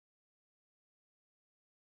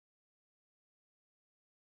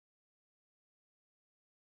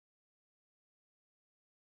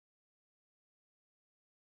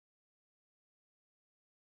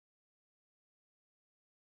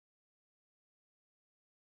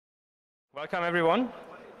Welcome, everyone.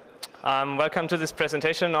 Welcome to this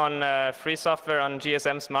presentation on free software on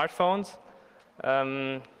GSM smartphones.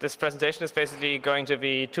 This presentation is basically going to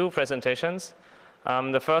be two presentations.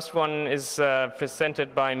 The first one is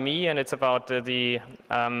presented by me, and it's about the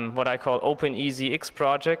what I call OpenEasyX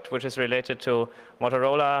project, which is related to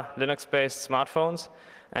Motorola Linux-based smartphones.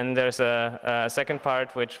 And there's a second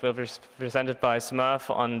part which will be presented by Smurf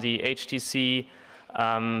on the HTC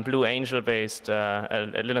Blue Angel-based,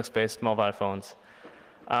 Linux-based mobile phones.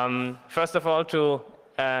 First of all, to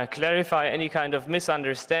clarify any kind of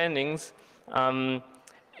misunderstandings,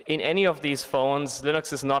 in any of these phones,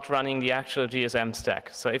 Linux is not running the actual GSM stack.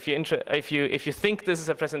 So if you think this is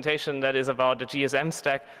a presentation that is about the GSM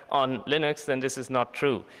stack on Linux, then this is not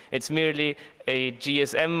true. It's merely a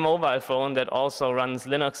GSM mobile phone that also runs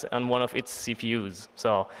Linux on one of its CPUs.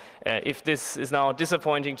 So if this is now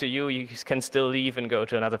disappointing to you, you can still leave and go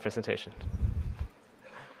to another presentation.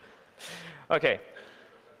 Okay.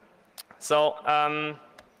 So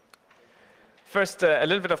first, a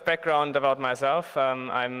little bit of background about myself.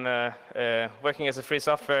 I'm working as a free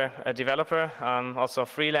software developer, also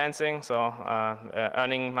freelancing, so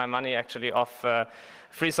earning my money actually off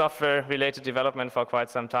free software-related development for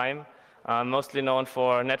quite some time. Mostly known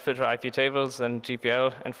for NetFilter IP tables and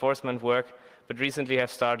GPL enforcement work, but recently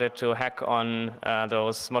have started to hack on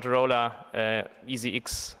those Motorola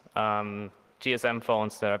EasyX GSM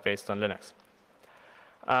phones that are based on Linux.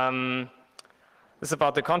 This is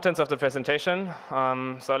about the contents of the presentation.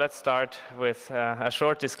 So let's start with a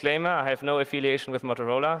short disclaimer. I have no affiliation with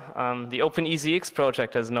Motorola. The OpenEasyX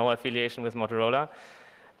project has no affiliation with Motorola.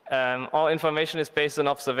 All information is based on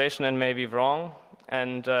observation and may be wrong.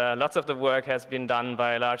 And lots of the work has been done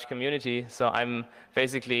by a large community. So I'm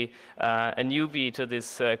basically a newbie to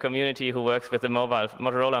this community who works with the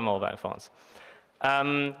Motorola mobile phones.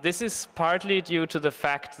 This is partly due to the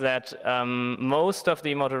fact that most of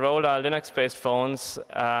the Motorola Linux-based phones,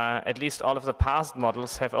 at least all of the past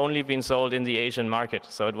models, have only been sold in the Asian market.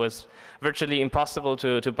 So it was virtually impossible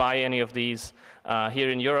to buy any of these here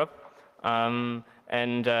in Europe. And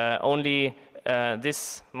only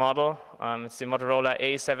this model, it's the Motorola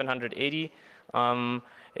A780.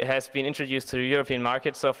 It has been introduced to the European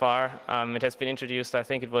market so far. It has been introduced, I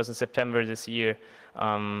think it was in September this year.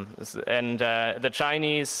 The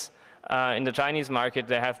Chinese, in the Chinese market,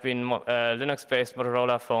 there have been Linux-based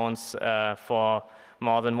Motorola phones for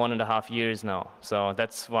more than 1.5 years now. So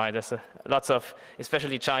that's why there's lots of,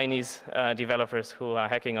 especially Chinese developers who are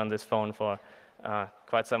hacking on this phone for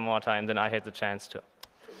quite some more time than I had the chance to.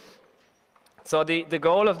 So the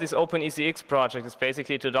goal of this OpenEasyX project is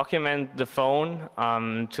basically to document the phone,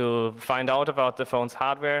 to find out about the phone's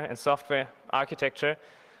hardware and software architecture,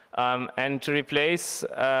 and to replace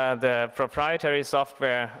the proprietary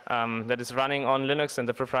software that is running on Linux and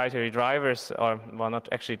the proprietary drivers, or well, not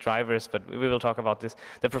actually drivers, but we will talk about this,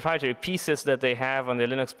 the proprietary pieces that they have on the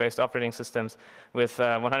Linux-based operating systems with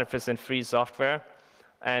 100% free software.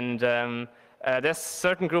 And there's a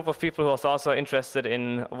certain group of people who are also interested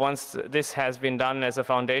in, once this has been done as a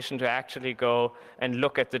foundation, to actually go and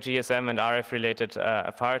look at the GSM and RF-related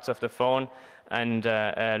parts of the phone and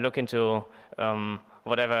look into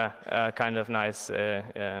whatever kind of nice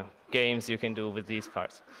games you can do with these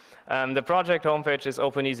parts. The project homepage is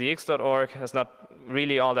openeasyx.org. There's not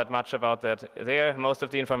really all that much about that there. Most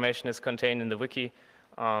of the information is contained in the wiki.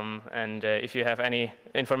 If you have any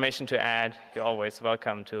information to add, you're always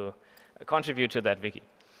welcome to contribute to that wiki.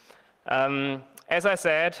 As I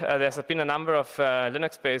said, there's been a number of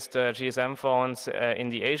Linux-based GSM phones in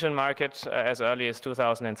the Asian market as early as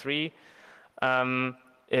 2003.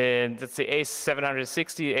 That's the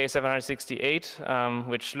A760, A768,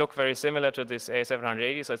 which look very similar to this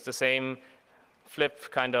A780. So it's the same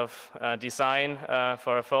flip kind of design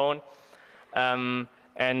for a phone.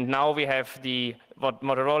 And now we have what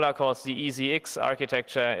Motorola calls the EasyX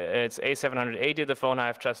architecture. It's A780, the phone I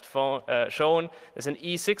have just shown. There's an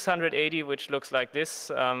E680, which looks like this.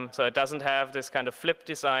 So it doesn't have this kind of flip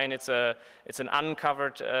design. It's an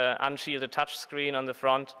uncovered, unshielded touch screen on the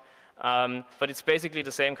front. But it's basically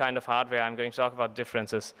the same kind of hardware. I'm going to talk about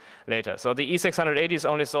differences later. So the E680 is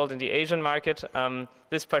only sold in the Asian market.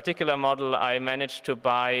 This particular model I managed to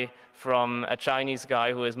buy from a Chinese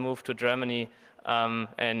guy who has moved to Germany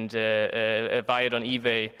and buy it on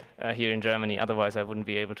eBay here in Germany. Otherwise, I wouldn't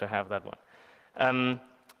be able to have that one.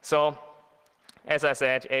 So, as I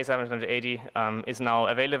said, A780 is now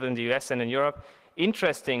available in the US and in Europe.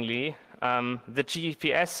 Interestingly, the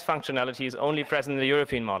GPS functionality is only present in the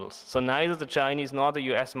European models. So neither the Chinese nor the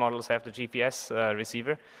US models have the GPS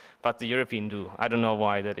receiver, but the European do. I don't know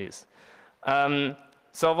why that is.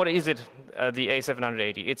 So what is it, the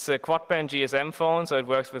A780? It's a quad-band GSM phone, so it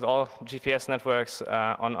works with all GPS networks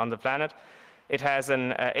on the planet. It has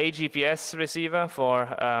an AGPS receiver for,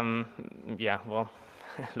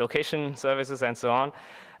 location services and so on.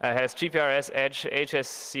 It has GPRS, Edge,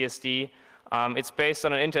 HSCSD. It's based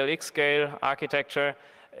on an Intel X-Scale architecture.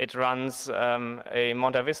 It runs a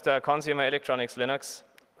Monta Vista consumer electronics Linux.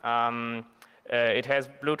 It has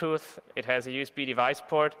Bluetooth. It has a USB device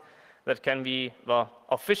port that can be,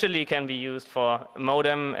 officially can be used for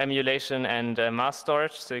modem emulation and mass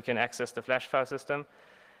storage, so you can access the flash file system.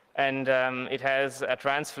 And it has a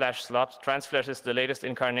transflash slot. Transflash is the latest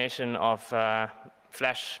incarnation of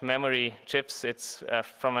flash memory chips. It's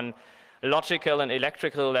from a logical and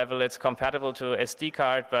electrical level, it's compatible to SD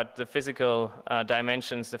card, but the physical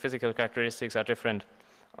dimensions, the physical characteristics are different.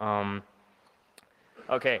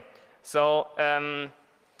 Okay, so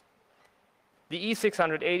the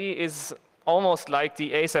E680 is almost like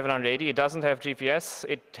the A780. It doesn't have GPS.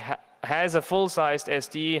 It has a full-sized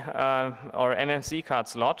SD or MMC card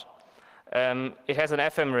slot. It has an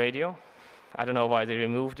FM radio. I don't know why they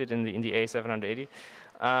removed it in the A780.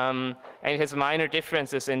 And it has minor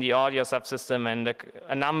differences in the audio subsystem, and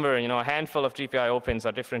a number, a handful of GPIO pins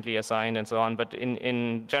are differently assigned and so on. But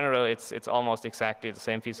in general, it's almost exactly the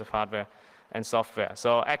same piece of hardware and software.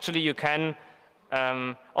 So actually, you can.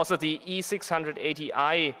 Also, the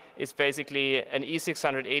E680i is basically an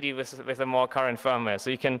E680 with a more current firmware. So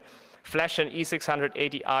you can flash an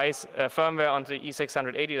E680i's firmware onto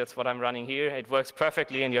E680. That's what I'm running here. It works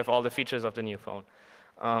perfectly, and you have all the features of the new phone.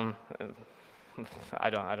 I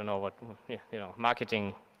don't know what,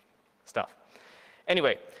 marketing stuff.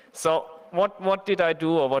 Anyway, so what did I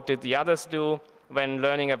do, or what did the others do when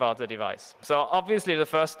learning about the device? So obviously the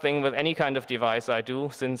first thing with any kind of device I do,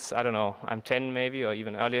 since, I don't know, I'm 10 maybe, or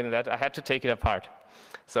even earlier than that, I had to take it apart.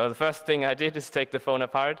 So the first thing I did is take the phone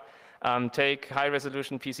apart, take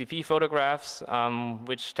high-resolution PCP photographs,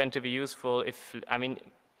 which tend to be useful if,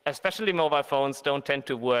 especially mobile phones don't tend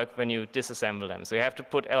to work when you disassemble them. So you have to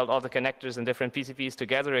put all the connectors and different PCBs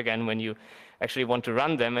together again when you actually want to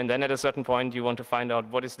run them. And then at a certain point, you want to find out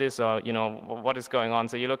what is this, or what is going on.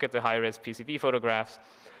 So you look at the high-res PCB photographs.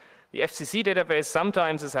 The FCC database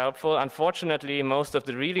sometimes is helpful. Unfortunately, most of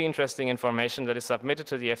the really interesting information that is submitted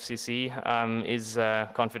to the FCC is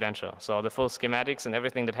confidential. So the full schematics and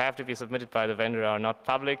everything that have to be submitted by the vendor are not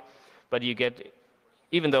public, but you get,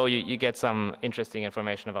 even though you get some interesting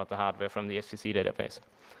information about the hardware from the FCC database.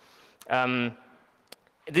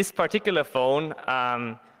 This particular phone,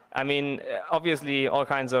 obviously all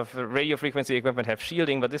kinds of radio frequency equipment have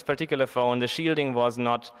shielding, but this particular phone, the shielding was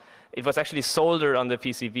not, it was actually soldered on the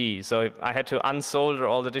PCB. So I had to unsolder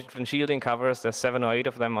all the different shielding covers. There's 7 or 8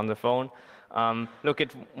 of them on the phone. Look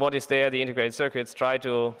at what is there, the integrated circuits, try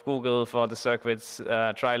to Google for the circuits,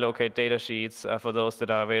 try locate data sheets for those that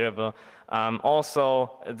are available. Also,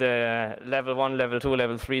 the level 1, level 2,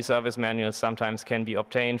 level 3 service manuals sometimes can be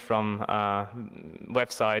obtained from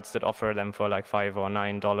websites that offer them for like $5 or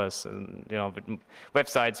 $9,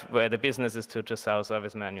 websites where the business is to sell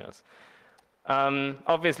service manuals.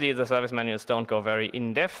 Obviously, the service manuals don't go very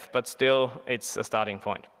in-depth, but still, it's a starting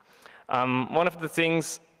point. One of the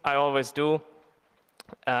things I always do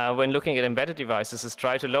when looking at embedded devices is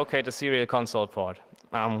try to locate a serial console port,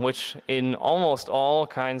 which in almost all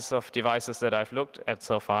kinds of devices that I've looked at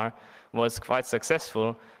so far was quite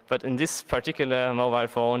successful. But in this particular mobile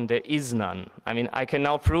phone, there is none. I can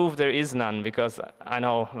now prove there is none because I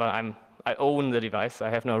know, well, I own the device. I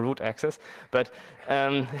have no root access, but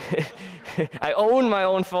I own my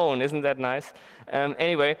own phone. Isn't that nice?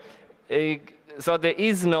 Anyway. So there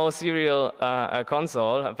is no serial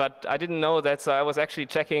console, but I didn't know that, so I was actually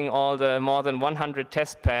checking all the more than 100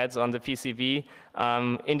 test pads on the PCB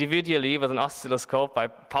individually with an oscilloscope by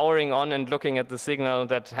powering on and looking at the signal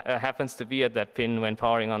that happens to be at that pin when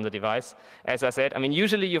powering on the device. As I said,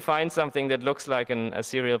 usually you find something that looks like a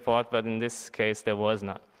serial port, but in this case there was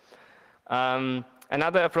none.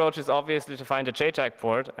 Another approach is obviously to find a JTAG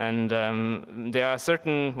port, and there are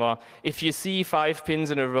certain, well, if you see 5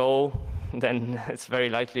 pins in a row, then it's very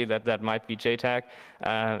likely that that might be JTAG.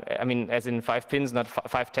 As in 5 pins, not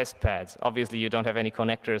 5 test pads. Obviously, you don't have any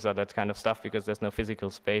connectors or that kind of stuff because there's no physical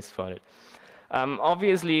space for it.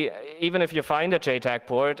 Obviously, even if you find a JTAG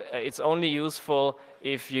port, it's only useful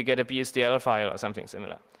if you get a BSDL file or something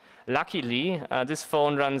similar. Luckily, this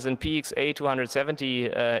phone runs an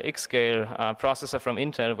PXA270 X-Scale processor from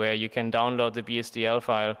Intel, where you can download the BSDL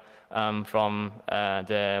file from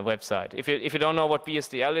the website. If you don't know what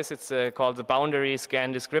BSDL is, it's called the Boundary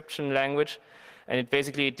Scan Description Language, and it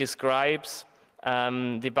basically describes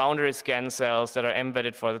the boundary scan cells that are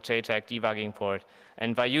embedded for the JTAG debugging port.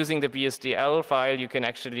 And by using the BSDL file, you can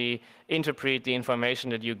actually interpret the information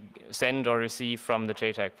that you send or receive from the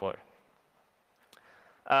JTAG port.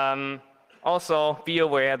 Also, be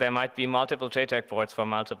aware there might be multiple JTAG ports for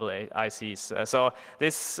multiple ICs. So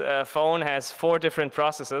this phone has 4 different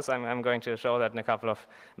processors. I'm going to show that in a couple of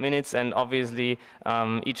minutes, and obviously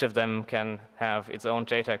each of them can have its own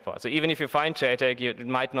JTAG port. So even if you find JTAG, it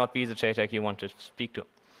might not be the JTAG you want to speak to.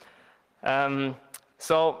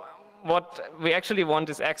 So what we actually want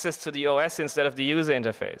is access to the OS instead of the user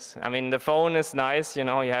interface. I mean, the phone is nice, you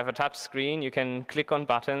know, you have a touch screen, you can click on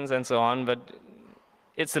buttons and so on, but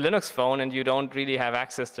it's a Linux phone and you don't really have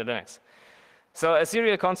access to Linux. So a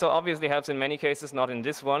serial console obviously helps in many cases, not in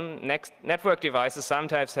this one. Network devices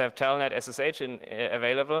sometimes have Telnet SSH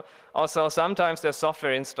available. Also, sometimes there's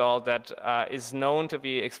software installed that is known to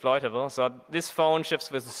be exploitable. So this phone ships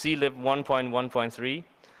with CLib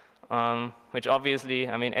 1.1.3, which obviously,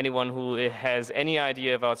 I mean, anyone who has any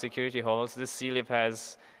idea about security holes, this CLib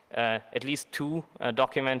has at least 2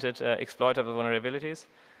 documented exploitable vulnerabilities.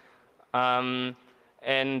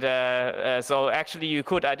 So actually you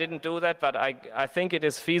could, I didn't do that, but I think it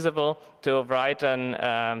is feasible to write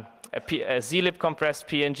a zlib compressed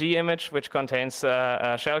PNG image which contains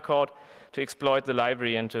shellcode to exploit the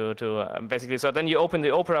library and to basically, so then you open the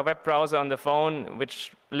Opera web browser on the phone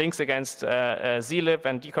which links against zlib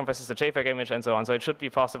and decompresses the JPEG image and so on. So it should be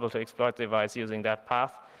possible to exploit the device using that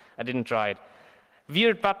path. I didn't try it.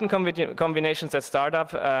 Weird button combinations that start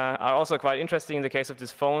up are also quite interesting in the case of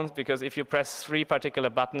this phone, because if you press 3 particular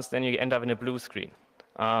buttons, then you end up in a blue screen.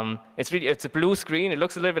 It's a blue screen. It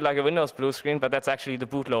looks a little bit like a Windows blue screen, but that's actually the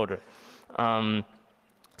bootloader.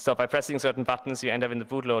 So by pressing certain buttons, you end up in the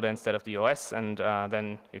bootloader instead of the OS, and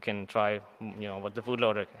then you can try, you know, what the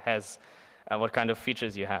bootloader has, what kind of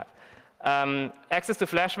features you have. Access to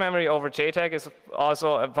flash memory over JTAG is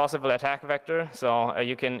also a possible attack vector. So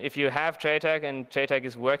you can, if you have JTAG and JTAG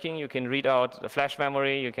is working, you can read out the flash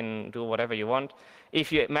memory. You can do whatever you want.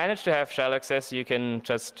 If you manage to have shell access, you can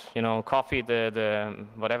just, you know, copy the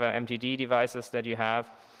whatever MTD devices that you have.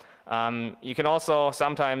 You can also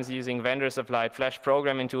sometimes, using vendor-supplied flash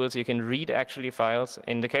programming tools, you can read actually files.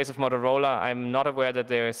 In the case of Motorola, I'm not aware that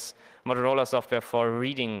there's Motorola software for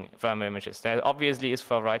reading firmware images. There obviously is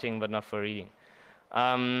for writing, but not for reading.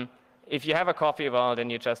 If you have a copy, well, then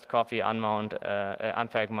you just copy, unmount,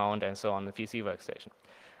 unpack, mount, and so on the PC workstation.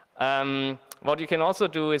 What you can also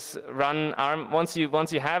do is run ARM. Once you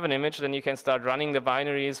have an image, then you can start running the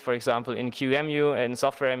binaries, for example, in QEMU and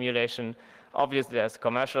software emulation. Obviously, there's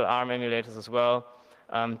commercial ARM emulators as well.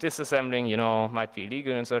 Disassembling, you know, might be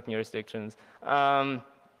illegal in certain jurisdictions.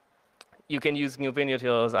 You can use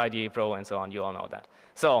GNU/Linux, IDE Pro, and so on. You all know that.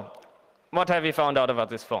 So, what have we found out about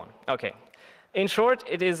this phone? Okay. In short,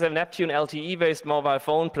 it is a Neptune LTE-based mobile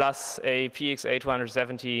phone plus a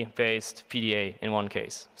PXA270-based PDA in one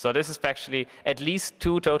case. So this is actually at least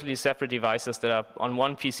 2 totally separate devices that are on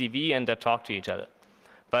one PCB and that talk to each other.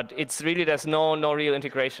 But it's really, there's no real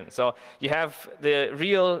integration. So you have the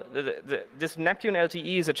real, this Neptune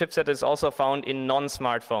LTE is a chipset that is also found in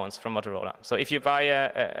non-smartphones from Motorola. So if you buy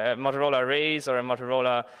a Motorola Razr or a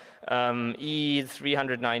Motorola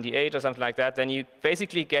E398 or something like that, then you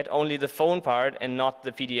basically get only the phone part and not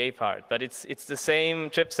the PDA part. But it's the same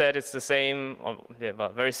chipset, it's the same,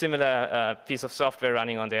 well, very similar piece of software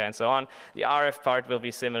running on there and so on. The RF part will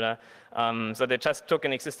be similar. So they just took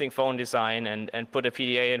an existing phone design and put a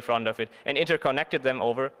PDA in front of it and interconnected them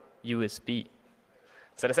over USB.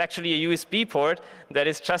 So there's actually a USB port that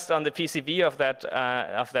is just on the PCB of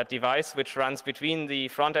that device, which runs between the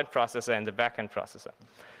front-end processor and the back-end processor.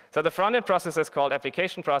 So the front-end processor is called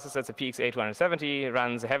application processor. It's a PXA270,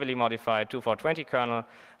 runs a heavily modified 2420 kernel,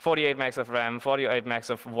 48 megs of RAM, 48 megs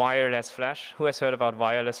of wireless flash. Who has heard about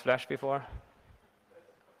wireless flash before?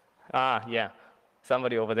 Ah, yeah,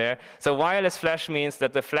 somebody over there. So wireless flash means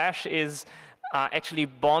that the flash is actually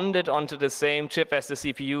bonded onto the same chip as the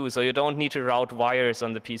CPU, so you don't need to route wires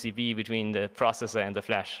on the PCB between the processor and the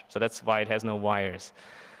flash. So that's why it has no wires.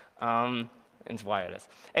 It's wireless.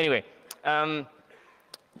 Anyway.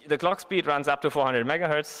 The clock speed runs up to 400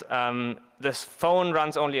 megahertz. This phone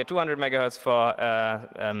runs only at 200 megahertz for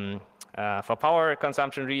power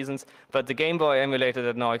consumption reasons, but the Game Boy emulator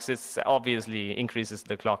that now exists obviously increases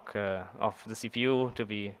the clock of the CPU to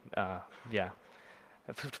be, to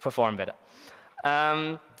perform better.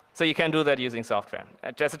 So you can do that using software.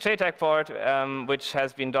 There's a JTAG port, which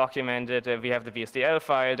has been documented. We have the BSDL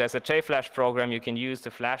file. There's a JFlash program you can use to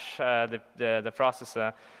flash the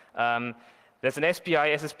processor. There's an SPI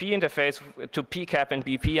SSP interface to PCAP and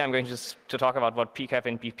BP. I'm going to talk about what PCAP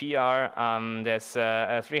and BP are. There's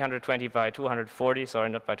a 320 by 240, sorry,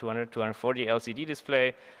 not by 200, 240 LCD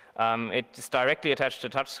display. It's directly attached to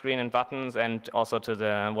touchscreen and buttons and also to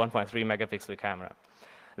the 1.3 megapixel camera.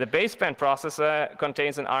 The baseband processor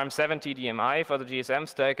contains an ARM7 TDMI for the GSM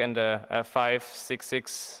stack and a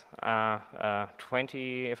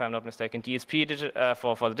 56620, if I'm not mistaken, DSP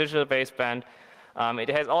for the digital baseband. It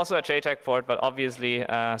has also a JTAG port, but obviously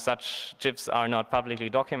such chips are not publicly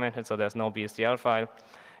documented, so there's no BSDL file.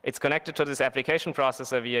 It's connected to this application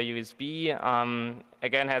processor via USB.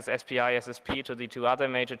 Again, has SPI, SSP to the two other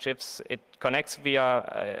major chips. It connects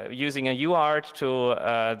via using a UART to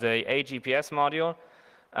the AGPS module.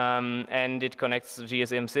 And it connects the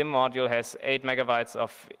GSM SIM module, has 8 megabytes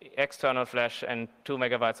of external flash and 2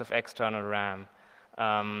 megabytes of external RAM.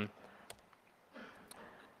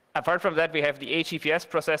 Apart from that, we have the AGPS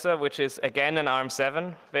processor, which is again an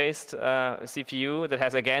ARM7 based CPU that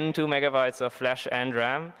has again 2 megabytes of flash and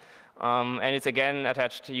RAM. And it's again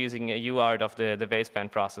attached to using a UART of the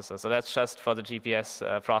baseband processor. So that's just for the GPS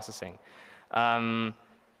processing.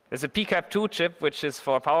 There's a PCAP2 chip, which is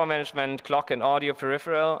for power management, clock, and audio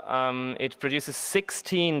peripheral. It produces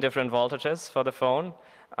 16 different voltages for the phone.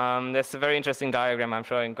 There's a very interesting diagram I'm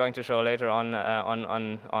going to show later on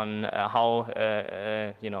how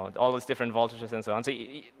all these different voltages and so on. So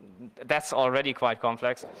that's already quite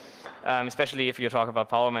complex, especially if you talk about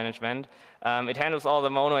power management. It handles all the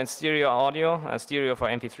mono and stereo audio, stereo for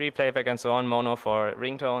MP3 playback and so on, mono for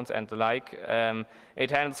ringtones and the like. It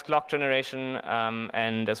handles clock generation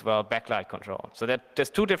and as well backlight control. So there's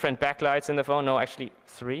two different backlights in the phone. No, actually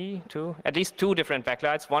at least two different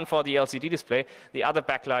backlights. One for the LCD display. The other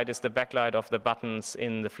backlight is the backlight of the buttons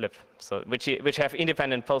in the flip, so which have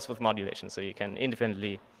independent pulse width modulation, so you can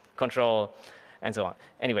independently control and so on.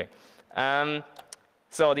 Anyway.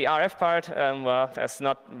 So the RF part, well, there's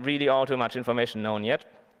not really all too much information known yet.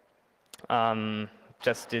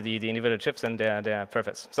 Just the individual chips and their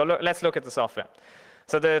purpose. So let's look at the software.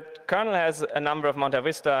 So the kernel has a number of Monta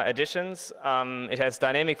Vista additions. It has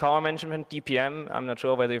dynamic power management, DPM. I'm not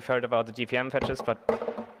sure whether you've heard about the DPM patches, but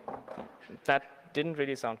that didn't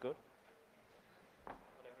really sound good.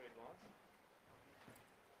 Whatever it was.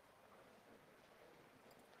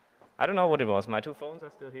 I don't know what it was. My two phones are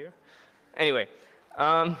still here. Anyway.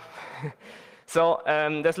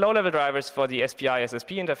 There's low-level drivers for the SPI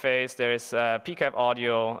SSP interface. There is a PCAP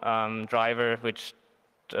audio driver, which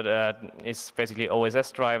is basically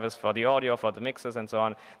OSS drivers for the audio, for the mixers, and so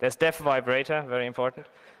on. There's def vibrator, very important,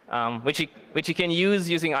 which you can use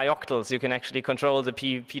using ioctals. You can actually control the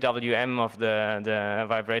PWM of the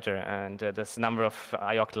vibrator, and there's a number of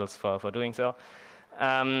ioctals for doing so.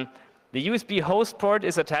 The USB host port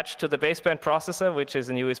is attached to the baseband processor, which is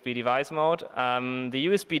in USB device mode. The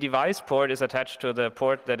USB device port is attached to the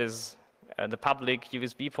port that is the public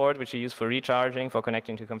USB port, which you use for recharging, for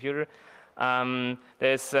connecting to computer.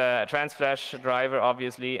 There's a transflash driver,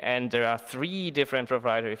 obviously, and there are 3 different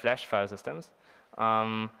proprietary flash file systems.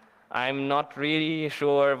 I'm not really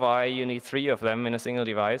sure why you need 3 of them in a single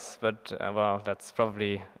device, but well, that's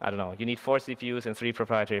probably, I don't know, you need 4 CPUs and 3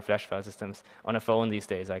 proprietary flash file systems on a phone these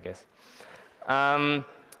days, I guess.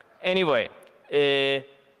 Anyway,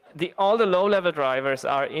 all the low-level drivers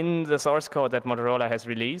are in the source code that Motorola has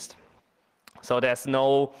released. So there's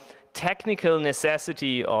no technical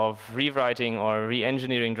necessity of rewriting or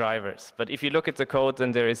re-engineering drivers. But if you look at the code,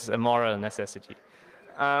 then there is a moral necessity.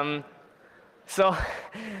 So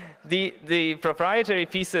the proprietary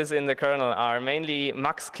pieces in the kernel are mainly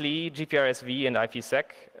MaxCli, GPRSV, and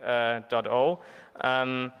IPsec.o.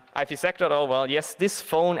 IPsec.o, well, yes, this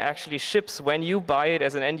phone actually ships, when you buy it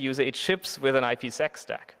as an end user, it ships with an IPsec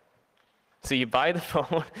stack. So you buy the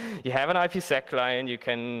phone, you have an IPsec client, you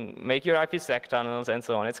can make your IPsec tunnels and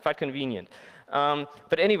so on. It's quite convenient.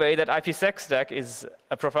 But anyway, that IPsec stack is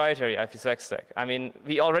a proprietary IPsec stack. I mean,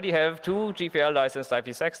 we already have 2 GPL licensed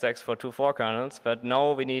IPsec stacks for 2.4 kernels, but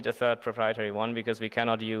no, we need a 3rd proprietary one because we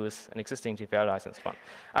cannot use an existing GPL licensed one.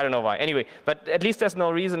 I don't know why. Anyway, but at least there's no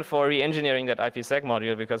reason for re-engineering that IPsec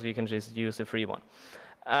module because we can just use the free one.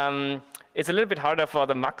 It's a little bit harder for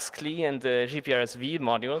the MaxCli and the GPRSV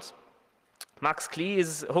modules. MaxCli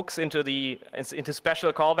hooks into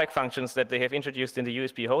special callback functions that they have introduced in the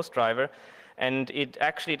USB host driver. And it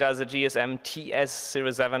actually does a GSM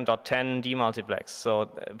TS07.10 demultiplex. So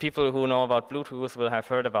people who know about Bluetooth will have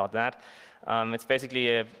heard about that. It's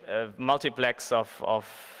basically a multiplex of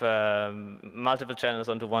multiple channels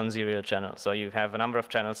onto one serial channel. So you have a number of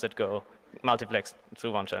channels that go multiplexed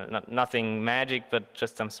through one channel. Nothing magic, but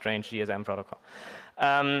just some strange GSM protocol.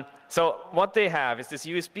 So what they have is this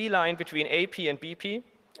USB line between AP and BP,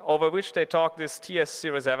 over which they talk this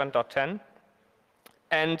TS07.10.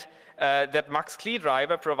 And that MUX-CLI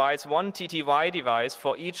driver provides one TTY device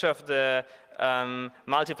for each of the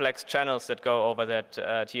multiplex channels that go over that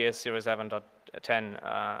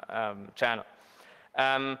TS07.10 channel.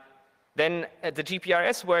 Then the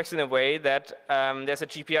GPRS works in a way that there's a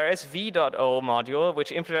GPRS v.o module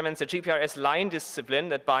which implements a GPRS line discipline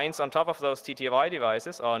that binds on top of those TTY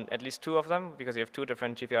devices, or at least two of them, because you have two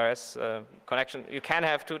different GPRS connections. You can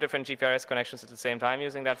have two different GPRS connections at the same time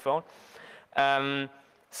using that phone.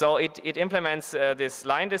 So it implements this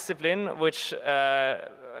line discipline, which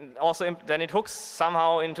also then it hooks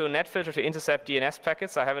somehow into NetFilter to intercept DNS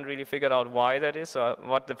packets. I haven't really figured out why that is or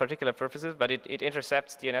what the particular purpose is, but it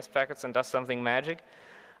intercepts DNS packets and does something magic.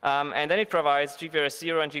 And then it provides GPRS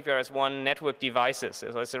 0 and GPRS 1 network devices.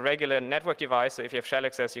 So it's a regular network device. So if you have shell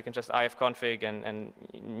access, you can just ifconfig and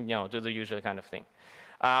do the usual kind of thing.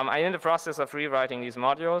 I'm in the process of rewriting these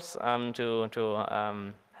modules to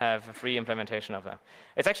have a free implementation of them.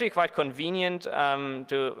 It's actually quite convenient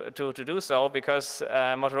to do so because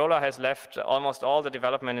Motorola has left almost all the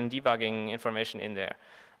development and debugging information in there.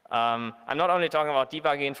 I'm not only talking about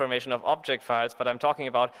debugging information of object files, but I'm talking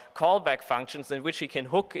about callback functions in which you can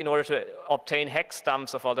hook in order to obtain hex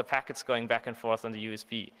dumps of all the packets going back and forth on the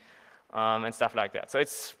USB and stuff like that. So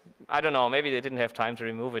it's, I don't know, maybe they didn't have time to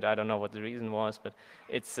remove it. I don't know what the reason was, but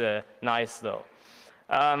it's nice though.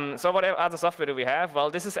 So what other software do we have?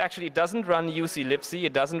 Well, this actually doesn't run UClipc,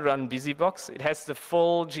 it doesn't run BusyBox, it has the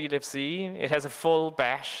full glibc, it has a full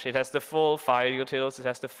bash, it has the full file utils, it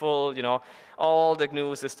has the full, all the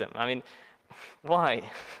GNU system. I mean, why?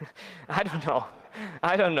 I don't know.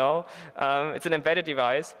 I don't know. It's an embedded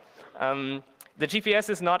device. The GPS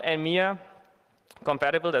is not EMIA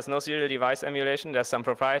compatible. There's no serial device emulation. There's some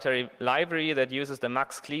proprietary library that uses the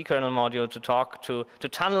MUX-CLI kernel module to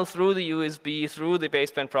tunnel through the USB, through the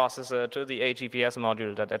baseband processor to the AGPS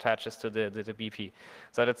module that attaches to the BP.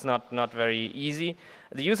 So that's not very easy.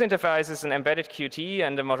 The user interface is an embedded Qt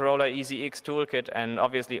and the Motorola EasyX toolkit, and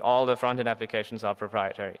obviously all the front-end applications are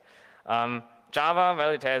proprietary. Java,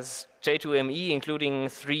 well, it has J2ME, including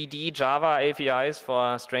 3D Java APIs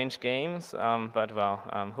for strange games, but well,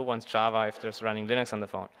 who wants Java if there's running Linux on the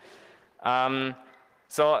phone?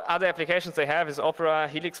 So other applications they have is Opera,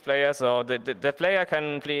 Helix Player, so the player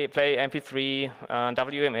can play MP3,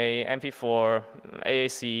 WMA, MP4,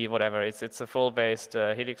 AAC, whatever. It's a full-based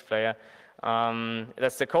Helix player.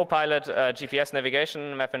 That's the Copilot GPS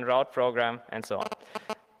navigation, map and route program, and so on.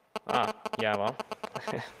 Yeah, well.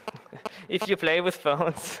 If you play with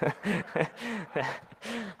phones.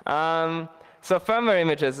 So firmware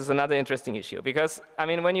images is another interesting issue because, I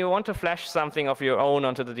mean, when you want to flash something of your own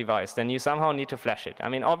onto the device, then you somehow need to flash it. I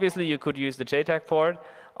mean, obviously you could use the JTAG port,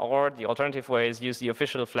 or the alternative way is use the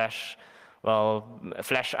official flash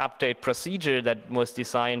update procedure that was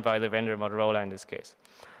designed by the vendor Motorola in this case.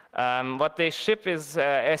 What they ship is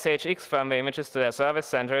SHX firmware images to their service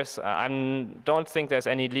centers. I don't think there's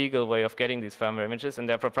any legal way of getting these firmware images, and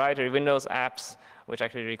they're proprietary Windows apps, which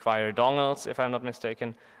actually require dongles, if I'm not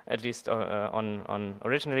mistaken, at least on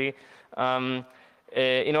originally,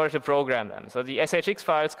 in order to program them. So the SHX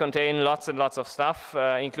files contain lots and lots of stuff,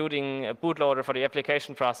 including a bootloader for the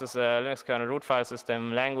application processor, Linux kernel root file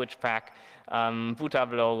system, language pack, boot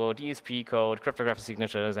up logo, DSP code, cryptographic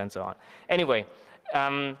signatures, and so on. Anyway,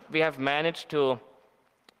 we have managed to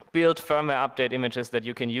build firmware update images that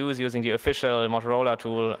you can use using the official Motorola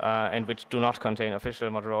tool and which do not contain official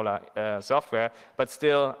Motorola software, but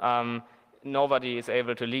still nobody is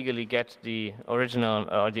able to legally get the original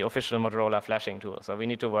or the official Motorola flashing tool, so we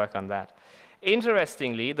need to work on that.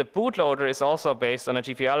 Interestingly, the bootloader is also based on a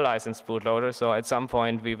GPL licensed bootloader, so at some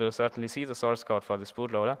point we will certainly see the source code for this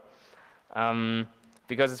bootloader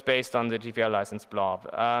because it's based on the GPL licensed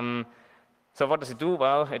blob. So what does it do?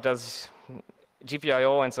 Well, it does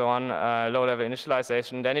GPIO and so on, low-level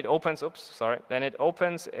initialization. Then it opens, then it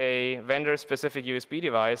opens a vendor-specific USB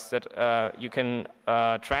device that you can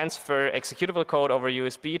transfer executable code over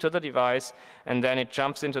USB to the device, and then it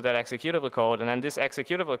jumps into that executable code. And then this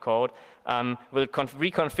executable code will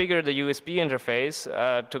reconfigure the USB interface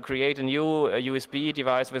to create a new USB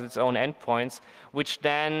device with its own endpoints, which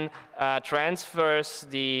then transfers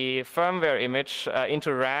the firmware image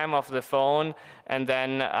into RAM of the phone and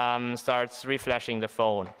then starts reflashing the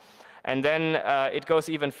phone. And then it goes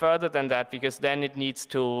even further than that because then it needs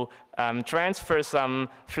to transfer some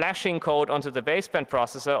flashing code onto the baseband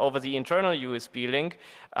processor over the internal USB link.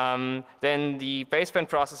 Then the baseband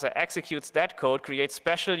processor executes that code, creates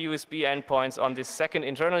special USB endpoints on this second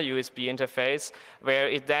internal USB interface where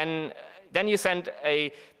it then then you send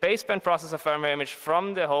a baseband processor firmware image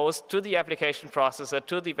from the host to the application processor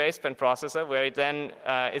to the baseband processor, where it then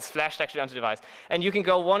is flashed actually onto the device. And you can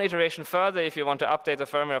go one iteration further if you want to update the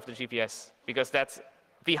firmware of the GPS, because that's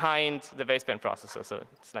behind the baseband processor. So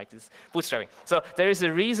it's like this bootstrapping. So there is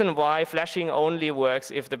a reason why flashing only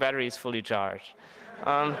works if the battery is fully charged.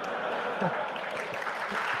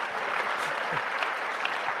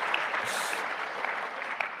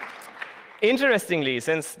 Interestingly,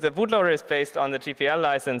 since the bootloader is based on the GPL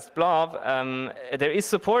licensed blob, there is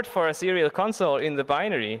support for a serial console in the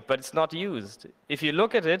binary, but it's not used. If you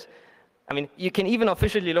look at it, I mean, you can even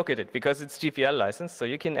officially look at it because it's GPL licensed, so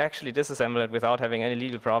you can actually disassemble it without having any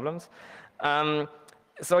legal problems.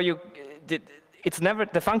 So the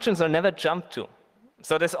functions are never jumped to.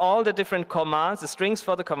 So there's all the different commands, the strings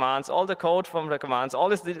for the commands, all the code from the commands,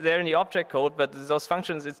 all is there in the object code, but those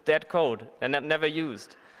functions, it's dead code and never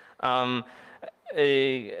used. But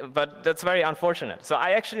that's very unfortunate. So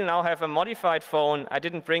I actually now have a modified phone. I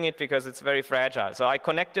didn't bring it because it's very fragile. So I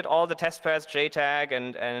connected all the test pads, JTAG,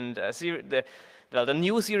 and the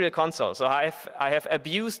new serial console. So I have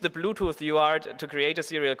abused the Bluetooth UART to create a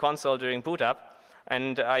serial console during boot up,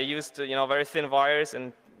 and I used very thin wires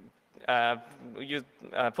and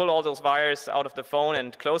pull all those wires out of the phone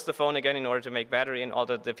and close the phone again in order to make battery and all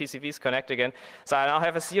the PCBs connect again. So I now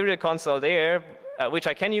have a serial console there, which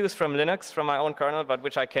I can use from Linux, from my own kernel, but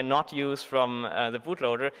which I cannot use from the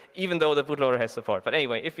bootloader, even though the bootloader has support. But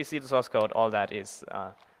anyway, if you see the source code, all that is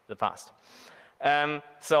the past.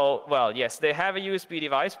 So, well, yes, they have a USB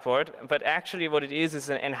device port, but actually what it is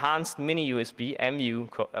an enhanced mini USB, MU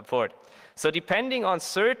port. So depending on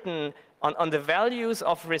on the values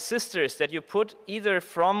of resistors that you put either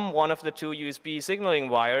from one of the two USB signaling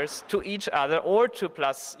wires to each other, or to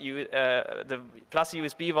the plus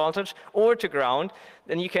USB voltage, or to ground,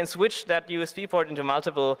 then you can switch that USB port into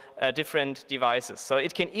multiple different devices. So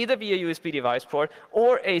it can either be a USB device port,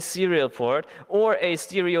 or a serial port, or a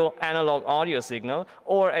stereo analog audio signal,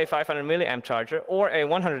 or a 500 milliamp charger, or a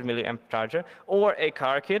 100 milliamp charger, or a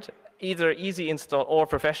car kit, either easy install or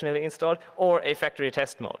professionally installed, or a factory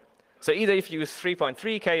test mode. So either if you use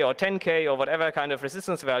 3.3K or 10K or whatever kind of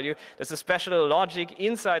resistance value, there's a special logic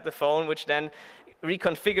inside the phone which then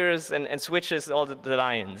reconfigures and switches all the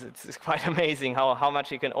lines. It's quite amazing how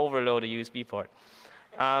much you can overload a USB port.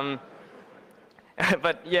 But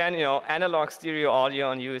yeah, analog stereo audio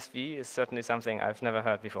on USB is certainly something I've never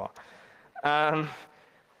heard before.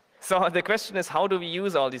 So the question is, how do we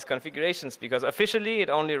use all these configurations? Because officially it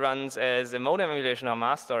only runs as a modem emulation or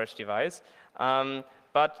mass storage device.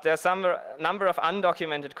 But there's some number of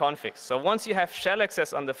undocumented configs. So once you have shell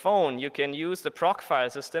access on the phone, you can use the proc file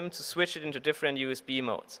system to switch it into different USB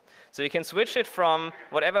modes. So you can switch it from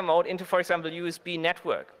whatever mode into, for example, USB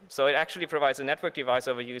network. So it actually provides a network device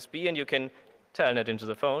over USB, and you can telnet into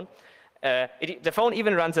the phone. The phone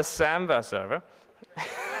even runs a Samba server.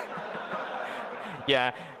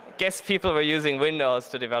 Yeah, guess people were using Windows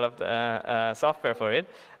to develop software for it.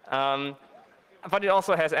 But it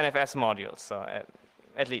also has NFS modules, so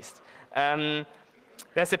at least.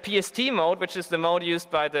 There's a PST mode, which is the mode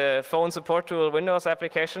used by the phone support tool Windows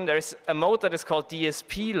application. There's a mode that is called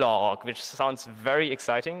DSP log, which sounds very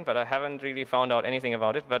exciting, but I haven't really found out anything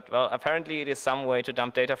about it. But well, apparently it is some way to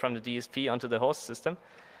dump data from the DSP onto the host system.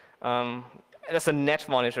 There's a net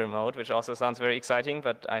monitor mode, which also sounds very exciting,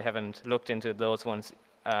 but I haven't looked into those ones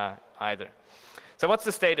either. So what's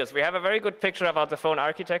the status? We have a very good picture about the phone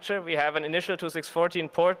architecture. We have an initial 2614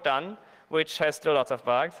 port done, which has still lots of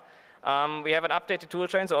bugs. We have an updated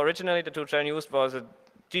toolchain. So originally the toolchain used was a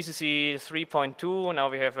GCC 3.2. Now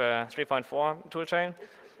we have a 3.4 toolchain.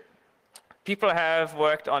 People have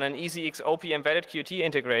worked on an EasyX OP embedded Qt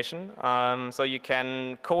integration. So you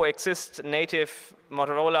can coexist native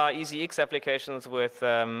Motorola EasyX applications with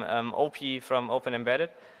OP from Open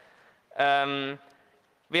Embedded.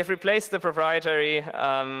 We have replaced the proprietary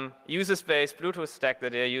user-space Bluetooth stack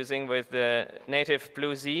that they're using with the native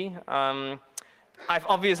BlueZ. I've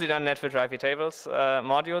obviously done netfilter IP tables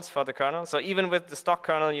modules for the kernel. So even with the stock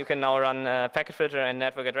kernel, you can now run packet filter and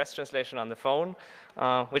network address translation on the phone,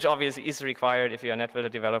 which obviously is required if you're a netfilter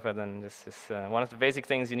developer. Then this is one of the basic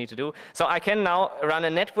things you need to do. So I can now run a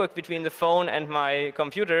network between the phone and my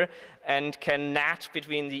computer, and can NAT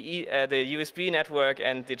between the USB network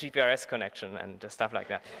and the GPRS connection and stuff like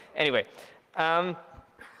that. Anyway.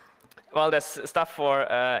 Well, there's stuff for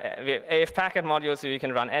AF packet modules, so you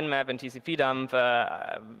can run nmap and TCP dump.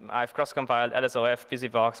 I've cross-compiled LSOF,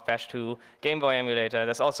 BusyBox, Bash2, Game Boy emulator.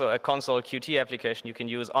 There's also a console Qt application you can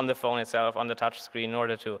use on the phone itself, on the touch screen, in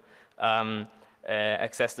order to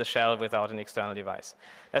access the shell without an external device.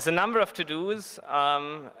 There's a number of to-dos.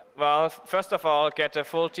 Well, first of all, get a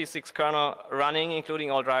full T6 kernel running,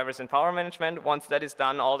 including all drivers and power management. Once that is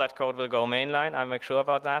done, all that code will go mainline. I'll make sure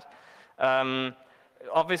about that.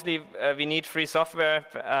 Obviously, we need free software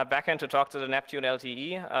backend to talk to the Neptune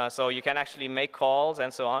LTE, so you can actually make calls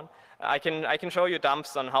and so on. I can show you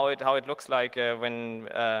dumps on how it looks like when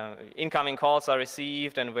incoming calls are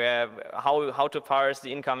received and how to parse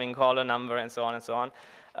the incoming caller number and so on and so on.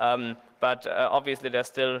 But obviously, there's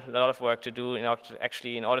still a lot of work to do in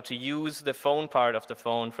order to use the phone part of the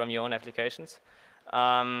phone from your own applications.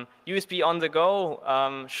 USB on the go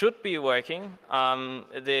should be working.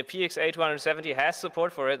 The PXA270 has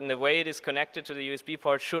support for it, and the way it is connected to the USB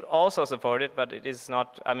port should also support it, but it is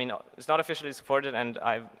not, it's not officially supported, and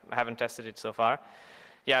I haven't tested it so far.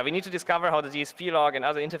 Yeah, we need to discover how the DSP log and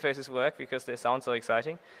other interfaces work because they sound so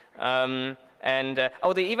exciting. They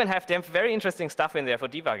even have very interesting stuff in there for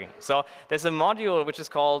debugging. So there's a module which is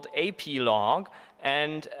called AP log,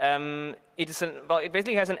 and it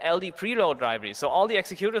basically has an LD preload library. So all the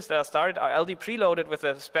executors that are started are LD preloaded with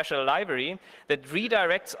a special library that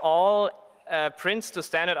redirects all prints to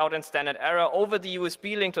standard out and standard error over the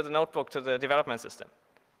USB link to the notebook to the development system.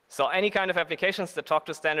 So any kind of applications that talk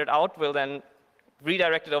to standard out will then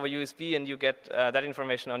redirect it over USB, and you get that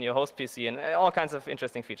information on your host PC and all kinds of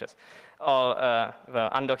interesting features, all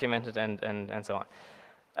undocumented and so on.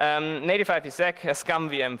 Native IPsec, a SCUM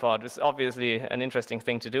VM port is obviously an interesting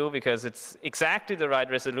thing to do because it's exactly the right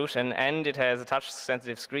resolution and it has a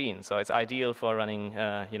touch-sensitive screen, so it's ideal for running,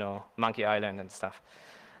 Monkey Island and stuff.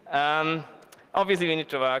 Obviously, we need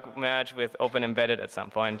to merge with Open Embedded at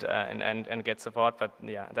some point and get support, but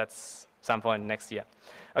yeah, that's some point next year.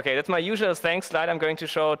 Okay, that's my usual thanks slide. I'm going to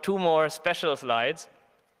show 2 more special slides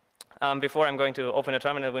before I'm going to open a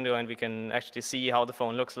terminal window and we can actually see how the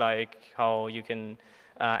phone looks like, how you can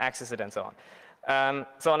access it, and so on.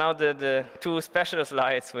 So now the 2 special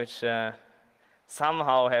slides which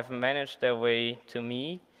somehow have managed their way to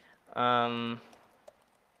me.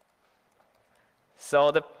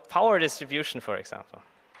 So the power distribution, for example.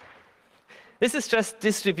 This is just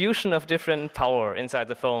distribution of different power inside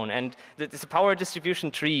the phone, and it's a power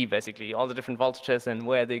distribution tree, basically, all the different voltages and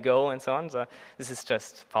where they go and so on. So this is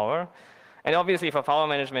just power. And obviously, for power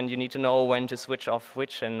management, you need to know when to switch off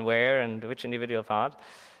which and where and which individual part.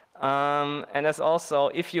 And there's also,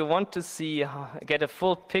 if you want to get a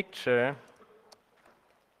full picture,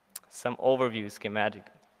 some overview schematic.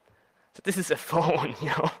 So this is a phone,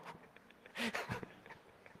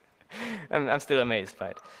 I'm still amazed by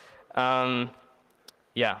it.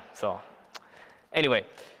 Yeah, so anyway,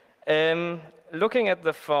 looking at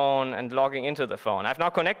the phone and logging into the phone. I've now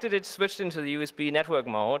connected it, switched into the USB network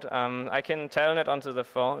mode. I can telnet onto the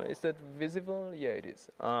phone. Is that visible? Yeah, it is.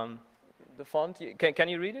 The font, can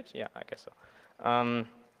you read it? Yeah, I guess so.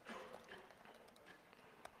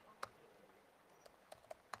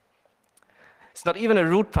 It's not even a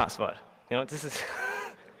root password. This is.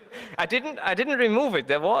 I didn't remove it.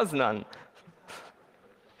 There was none.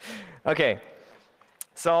 Okay,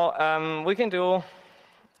 so we can do.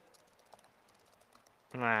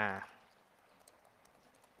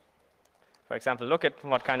 For example, look at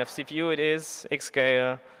what kind of CPU it is, X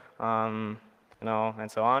scale, and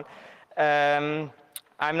so on. I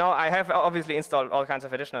have obviously installed all kinds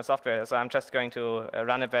of additional software, so I'm just going to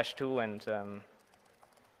run a bash 2 and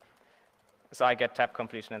so I get tab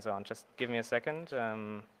completion and so on. Just give me a second.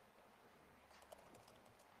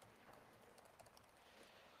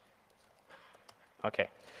 Okay.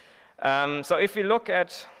 So if we look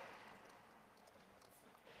at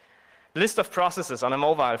list of processes on a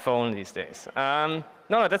mobile phone these days.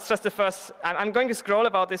 No, that's just the first. I'm going to scroll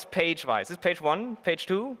about this page-wise. This is page 1, page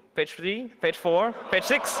 2, page 3, page 4, page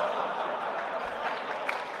 6.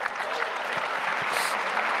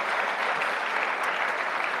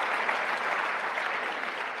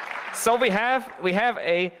 So we have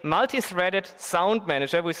a multi-threaded sound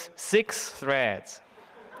manager with 6 threads.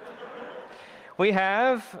 We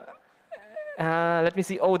have, let me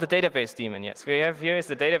see, the database daemon, yes. Here is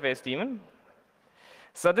the database daemon.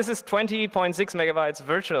 So this is 20.6 megabytes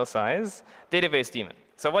virtual size database daemon.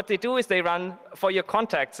 So what they do is they run for your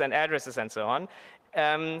contacts and addresses and so on.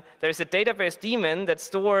 There's a database daemon that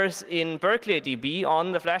stores in Berkeley DB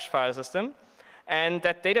on the flash file system. And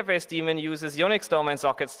that database daemon uses Unix domain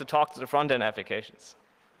sockets to talk to the front-end applications.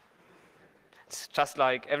 It's just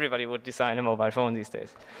like everybody would design a mobile phone these days.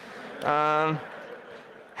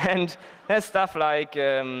 And there's stuff like,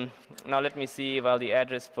 now let me see, the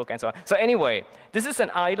address book and so on. So anyway, this is an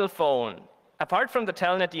idle phone. apart from the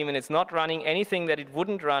telnet daemon, it's not running anything that it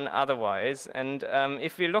wouldn't run otherwise. And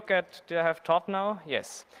if we look at, do I have top now?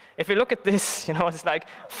 Yes. If we look at this, you know, it's like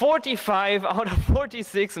 45 out of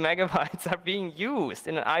 46 megabytes are being used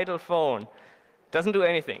in an idle phone. Doesn't do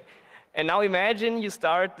anything. And now imagine you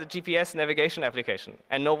start the GPS navigation application,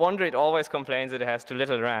 and no wonder it always complains that it has too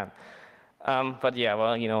little RAM. But yeah,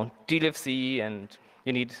 well, you know, glibc, and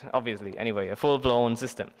you need, obviously, anyway, a full-blown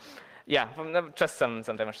system. Yeah, just some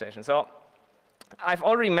demonstration. So I've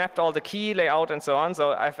already mapped all the key layout and so on.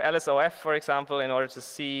 So I have LSOF, for example, in order to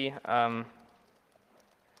see,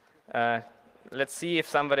 let's see if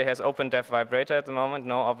somebody has OpenDev vibrator at the moment.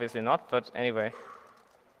 No, obviously not, but anyway.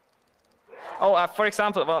 Oh, for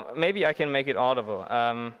example, well, maybe I can make it audible.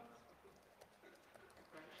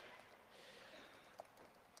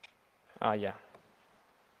 Yeah.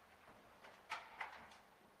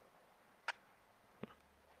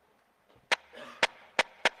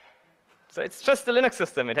 So it's just a Linux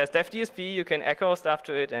system. It has DevDSP, you can echo stuff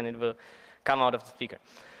to it, and it will come out of the speaker.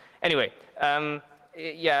 Anyway,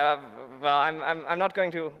 yeah, well, I'm not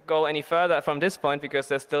going to go any further from this point because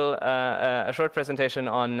there's still a short presentation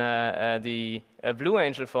on the Blue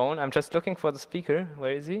Angel phone. I'm just looking for the speaker.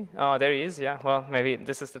 Where is he? Oh, there he is, yeah. Well, maybe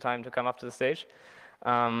this is the time to come up to the stage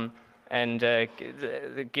and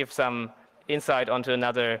give some insight onto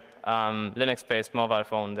another Linux-based mobile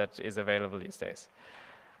phone that is available these days.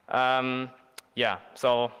 Yeah,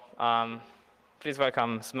 so please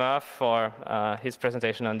welcome Smurf for his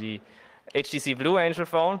presentation on the HTC Blue Angel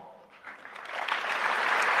phone.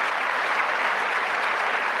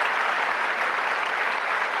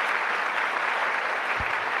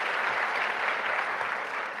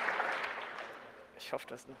 Ich hoffe,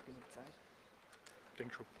 das ist noch genug Zeit. Ich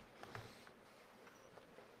denke schon.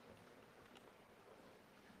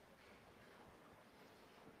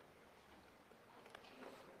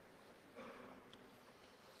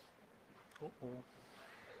 Oh, oh.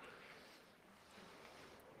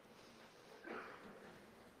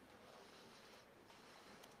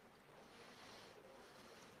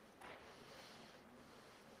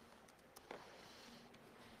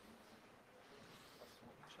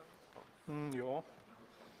 Ja.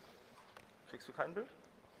 Kriegst du kein Bild?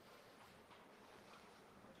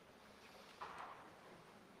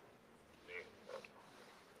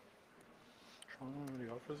 Schauen wir mal, wie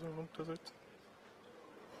die Auflösung runtersetzt.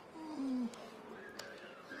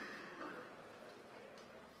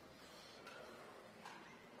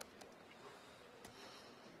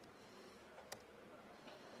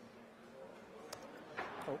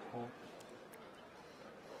 Oh, oh.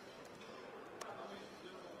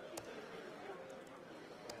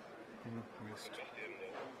 Mist.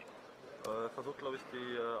 Versucht, glaube ich,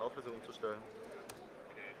 die Auflösung umzustellen.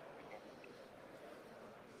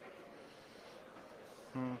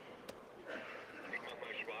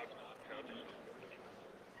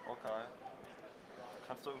 Okay.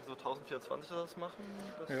 Kannst du irgendwie so 1024 das machen?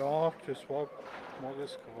 Ja, das war, mag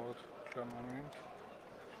es gerade. Kleinen Moment.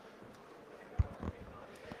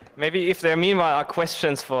 Maybe if there meanwhile are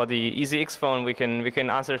questions for the EasyX phone, we can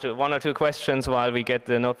answer to one or two questions while we get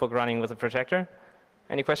the notebook running with the projector.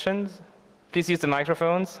 Any questions? Please use the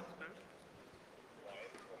microphones.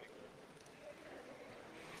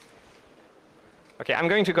 Okay, I'm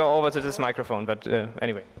going to go over to this microphone, but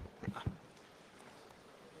anyway.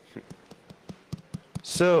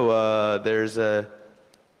 So there's a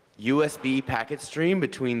USB packet stream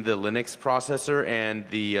between the Linux processor and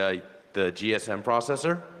the GSM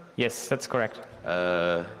processor. Yes, that's correct.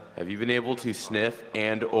 Have you been able to sniff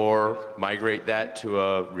and or migrate that to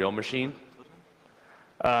a real machine?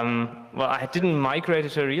 Well, I didn't migrate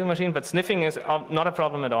it to a real machine, but sniffing is not a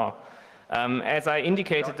problem at all. As I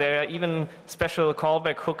indicated, there are even special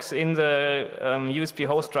callback hooks in the USB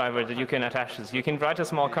host driver that you can attach this. You can write a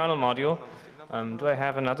small kernel module. Do I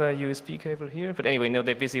have another USB cable here? But anyway, no,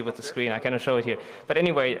 they're busy with the screen. I cannot show it here. But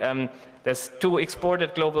anyway, there's two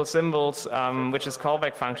exported global symbols, which is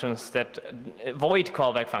callback functions that void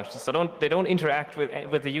callback functions. So they don't interact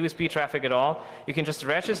with the USB traffic at all. You can just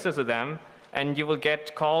register to them, and you will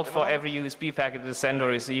get called for every USB packet that is sent or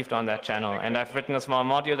received on that channel. And I've written a small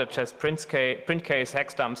module that just print case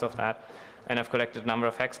hex dumps of that. And I've collected a number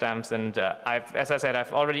of hex stamps, and as I said,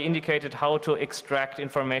 I've already indicated how to extract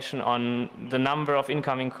information on the number of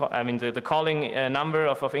incoming, the calling number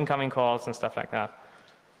of incoming calls and stuff like that.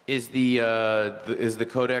 Is the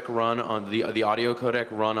codec run on the audio codec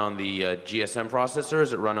run on the GSM processor? Or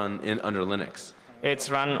is it run under Linux? It's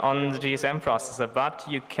run on the GSM processor, but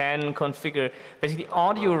you can configure. Basically,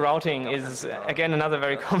 audio routing is again another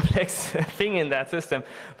very complex thing in that system.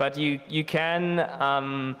 But you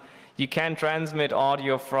can you can transmit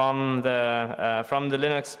audio from the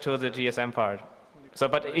Linux to the GSM part. So,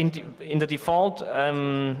 but in the default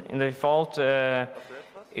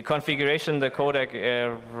configuration, the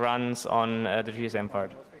codec runs on the GSM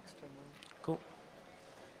part. Cool.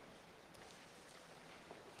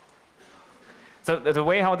 So the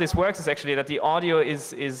way how this works is actually that the audio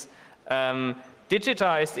is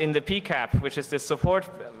digitized in the PCAP, which is the support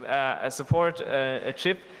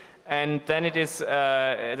chip, and then it is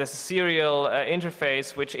there's a serial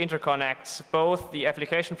interface which interconnects both the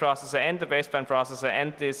application processor and the baseband processor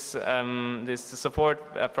and this support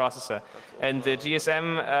processor. And the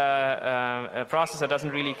GSM processor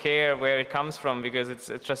doesn't really care where it comes from because it's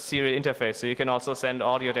just serial interface. So you can also send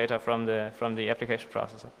audio data from the application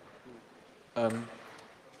processor.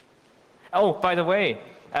 Oh, by the way,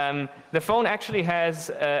 the phone actually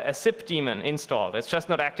has a SIP daemon installed. It's just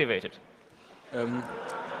not activated.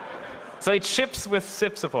 So it ships with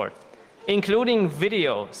SIP support, including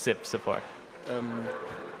video SIP support.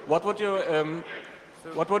 What would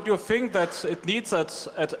you think that it needs as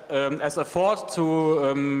effort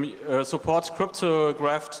to support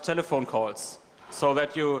cryptographed telephone calls, so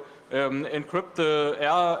that you encrypt the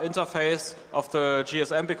air interface of the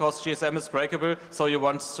GSM because GSM is breakable, so you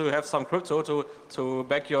want to have some crypto to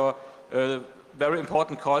back your very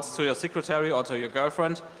important calls to your secretary or to your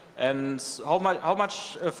girlfriend. And how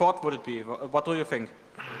much effort would it be? What do you think?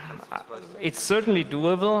 It's certainly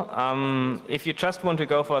doable. If you just want to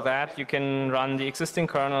go for that, you can run the existing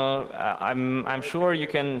kernel. I'm sure you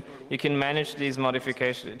can manage these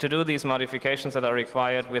modifications, to do these modifications that are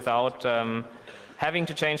required without having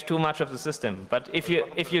to change too much of the system. But if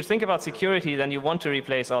you think about security, then you want to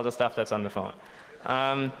replace all the stuff that's on the phone.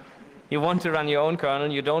 You want to run your own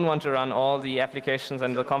kernel. You don't want to run all the applications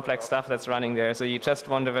and the complex stuff that's running there. So you just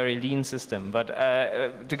want a very lean system. But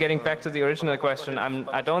to getting back to the original question,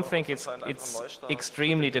 I don't think it's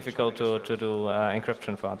extremely difficult to do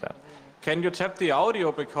encryption for that. Can you tap the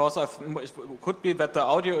audio? Because it could be that the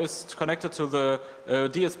audio is connected to the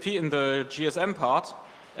DSP in the GSM part,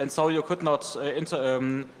 and so you could not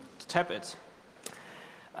tap it.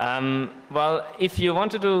 Well, if you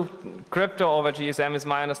want to do crypto over GSM, it's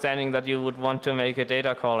my understanding that you would want to make a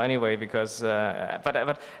data call anyway, because,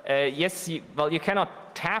 yes, you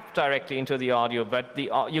cannot tap directly into the audio, but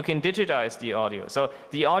you can digitize the audio. So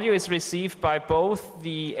the audio is received by both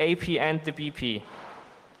the AP and the BP.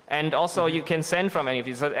 And also you can send from any of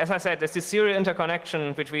these. So as I said, there's this serial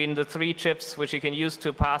interconnection between the 3 chips, which you can use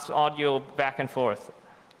to pass audio back and forth.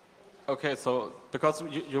 Okay, so because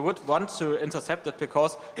you would want to intercept it,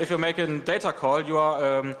 because if you make a data call, you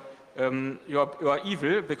are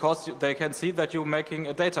evil, because they can see that you're making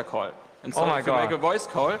a data call. And so if you make a voice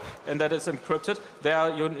call and that is encrypted, there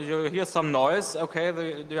you hear some noise. Okay,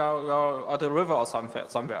 you are at a river or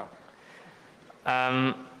somewhere.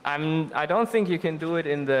 I don't think you can do it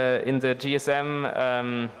in the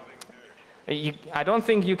GSM. I don't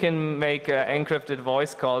think you can make encrypted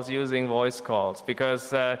voice calls using voice calls,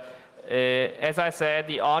 because as I said,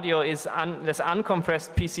 the audio is there's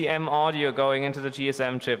uncompressed PCM audio going into the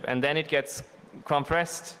GSM chip, and then it gets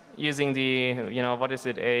compressed using the, what is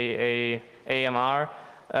it, AMR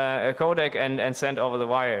codec and sent over the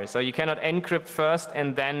wire. So you cannot encrypt first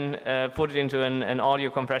and then put it into an audio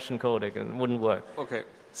compression codec. It wouldn't work. Okay.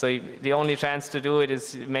 So the only chance to do it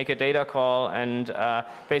is make a data call and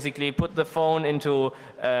basically put the phone into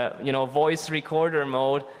voice recorder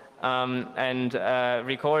mode and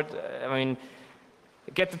record.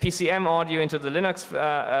 Get the PCM audio into the Linux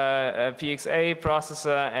PXA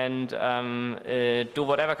processor and do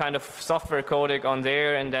whatever kind of software codec on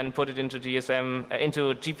there, and then put it into GSM,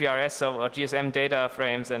 into GPRS or GSM data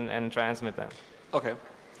frames and transmit them. Okay.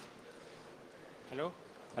 Hello?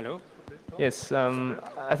 Hello? Yes,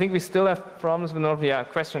 I think we still have problems with North. Yeah,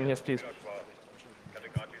 question, yes, please.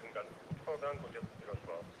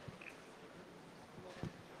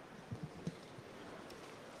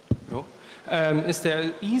 Is there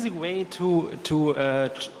an easy way to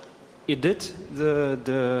edit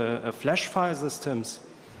the flash file systems?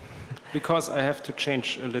 Because I have to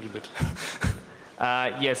change a little bit.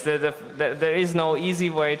 Yes, there is no easy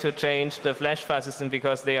way to change the flash file system,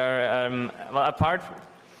 because they are,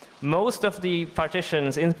 most of the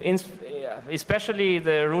partitions, especially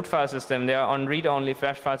the root file system, they are on read-only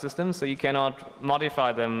flash file systems, so you cannot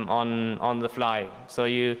modify them on the fly. So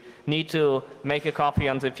you need to make a copy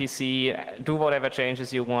on the PC, do whatever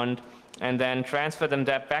changes you want, and then transfer them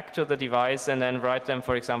back to the device, and then write them,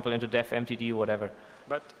 for example, into def mtd, whatever.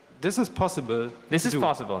 But this is possible. This to is do.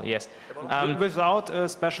 possible, yes. Without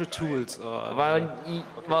special tools. Or,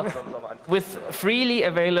 Well, with freely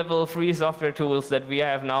available free software tools that we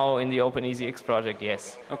have now in the OpenEasyX project,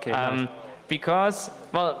 yes. Okay, nice. Because,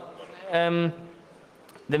 well,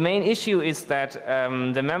 the main issue is that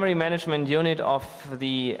the memory management unit of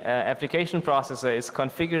the application processor is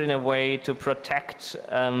configured in a way to protect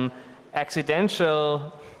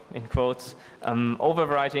accidental, in quotes,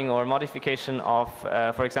 overwriting or modification of,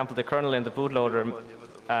 for example, the kernel and the bootloader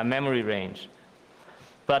memory range.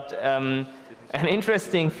 But an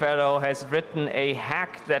interesting fellow has written a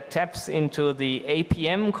hack that taps into the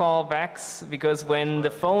APM callbacks, because when the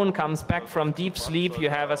phone comes back from deep sleep, you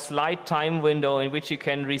have a slight time window in which you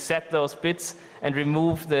can reset those bits and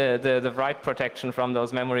remove the write protection from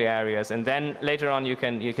those memory areas, and then later on you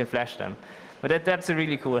can flash them. But that's a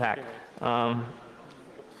really cool hack.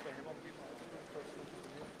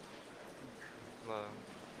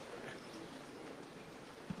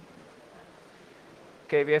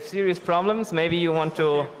 Okay, we have serious problems. Maybe you want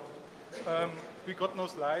to... We got no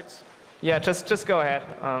slides. Yeah, just go ahead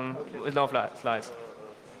with no slides.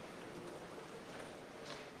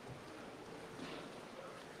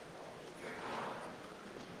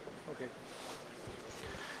 Okay.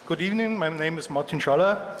 Good evening, my name is Martin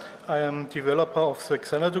Schaller. I am developer of the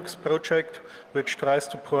Xanadux project, which tries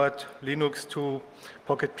to port Linux to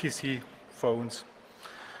Pocket PC phones.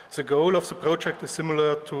 The goal of the project is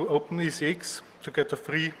similar to OpenEasyX, to get a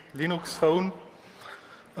free Linux phone,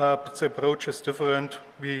 but the approach is different.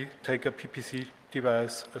 We take a PPC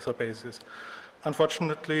device as a basis.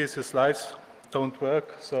 Unfortunately, the slides don't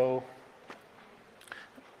work, so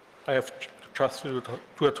I have just to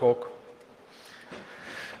do a talk.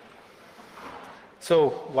 So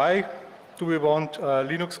why do we want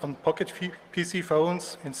Linux on Pocket PC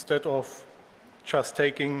phones instead of just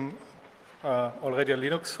taking already a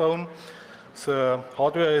Linux phone? The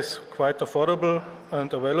hardware is quite affordable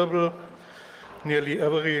and available. Nearly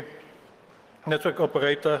every network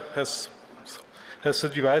operator has the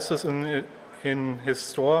devices in his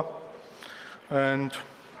store, and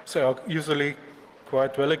they are usually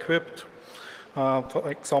quite well equipped.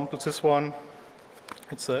 For example, this one,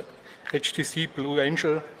 it's a HTC Blue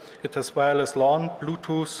Angel. It has wireless LAN,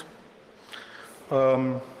 Bluetooth,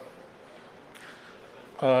 a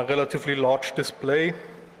relatively large display,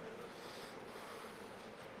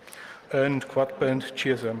 and quad-band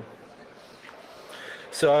GSM.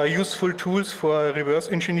 There are useful tools for reverse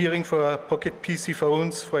engineering for Pocket PC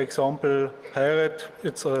phones. For example, Pirate,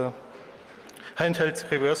 it's a handheld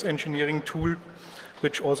reverse engineering tool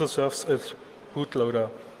which also serves as bootloader.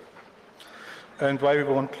 And why we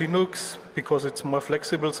want Linux? Because it's more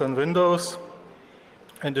flexible than Windows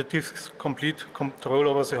and it gives complete control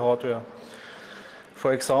over the hardware.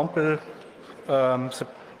 For example,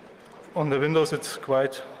 on the Windows it's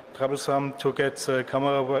quite troublesome to get the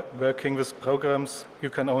camera working with programs. You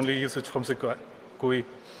can only use it from the GUI.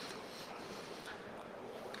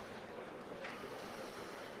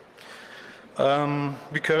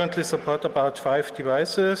 We currently support about 5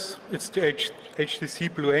 devices. It's the HTC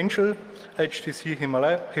Blue Angel, HTC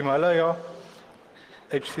Himalaya,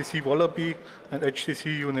 HTC Wallaby, and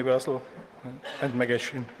HTC Universal and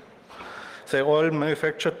Magazine. They're all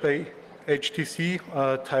manufactured by HTC,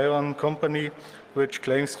 a Taiwan company which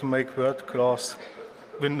claims to make world-class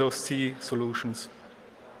Windows C solutions.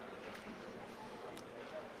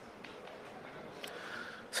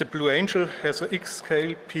 The Blue Angel has an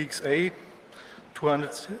X-scale PXA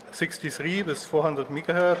 263 with 400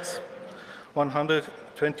 MHz,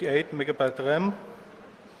 128 MB RAM,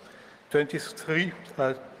 32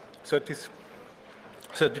 MB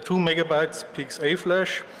PXA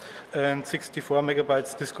flash, and 64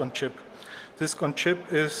 MB disk on chip. Disk on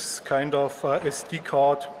chip is kind of a SD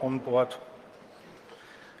card on board.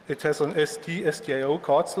 It has an SDIO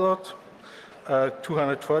card slot,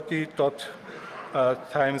 240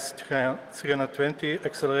 times 320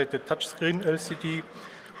 accelerated touchscreen LCD,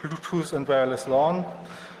 Bluetooth and wireless LAN,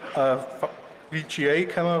 VGA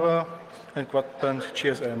camera, and quad-band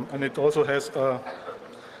GSM. And it also has a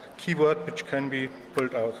keyboard which can be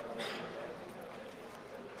pulled out.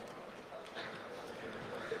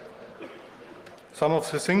 Some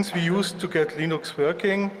of the things we used to get Linux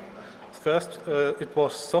working. First, it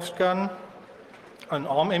was Softgun, an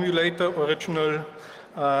ARM emulator, original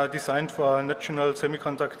designed for a National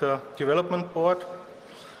Semiconductor Development Board.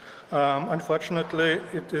 Unfortunately,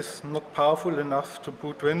 it is not powerful enough to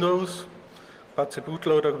boot Windows, but the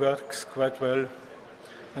bootloader works quite well.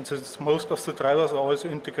 And since most of the drivers are also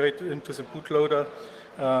integrated into the bootloader,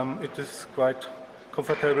 it is quite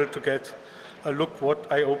comfortable to get look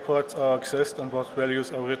what I/O ports are accessed and what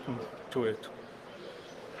values are written to it.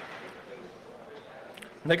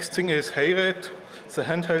 Next thing is HeyRed, the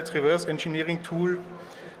handheld reverse engineering tool.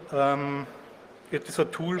 It is a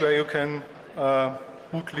tool where you can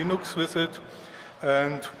boot Linux with it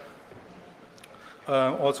and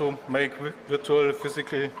also make virtual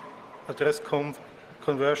physical address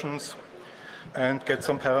conversions and get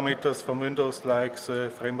some parameters from Windows like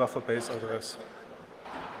the frame buffer base address.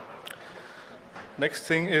 Next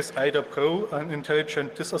thing is IDA Pro, an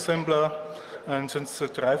intelligent disassembler. And since the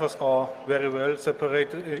drivers are very well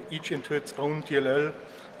separated, each into its own DLL,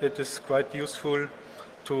 it is quite useful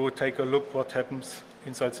to take a look what happens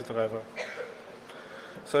inside the driver.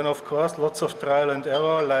 So, and of course, lots of trial and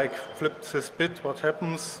error, like flip this bit, what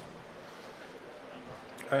happens,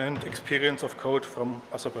 and experience of code from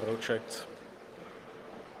other projects.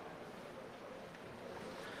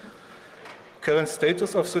 Current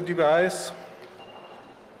status of the device.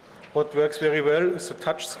 What works very well is the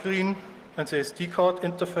touch screen and the SD card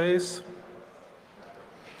interface.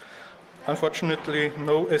 Unfortunately,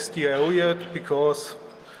 no SDIO yet because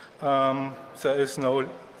there are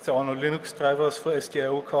no Linux drivers for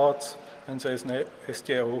SDIO cards and there is no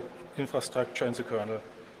SDIO infrastructure in the kernel.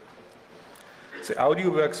 The audio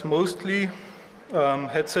works mostly.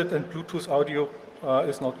 Headset and Bluetooth audio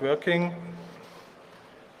is not working.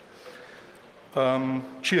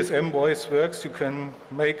 GSM voice works, you can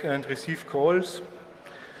make and receive calls.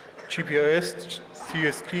 GPRS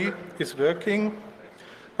CST is working,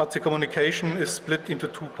 but the communication is split into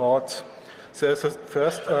two parts. There's a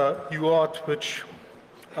first UART which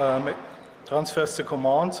transfers the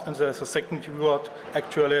commands, and there's a second UART,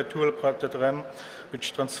 actually a dual-parted RAM,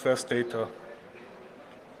 which transfers data.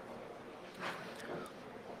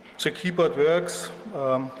 The keyboard works,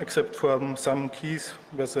 except for some keys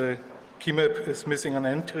where the key map is missing an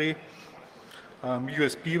entry.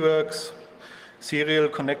 USB works, serial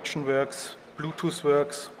connection works, Bluetooth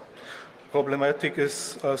works. Problematic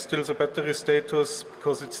is still the battery status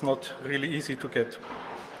because it's not really easy to get.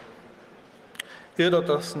 IRDA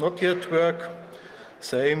does not yet work,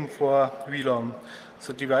 same for VLAN.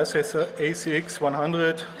 The device has a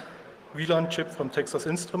ACX100 VLAN chip from Texas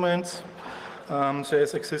Instruments. There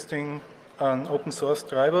is existing an open source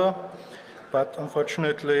driver, but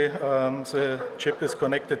unfortunately the chip is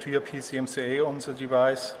connected via PCMCA on the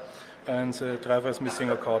device and the driver is missing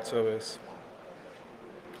a card service.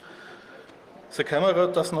 The camera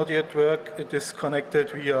does not yet work. It is connected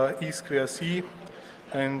via E2C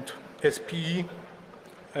and SPE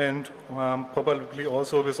and probably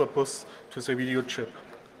also with a bus to the video chip.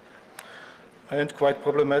 And quite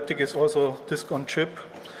problematic is also disk on chip.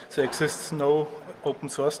 There exists no open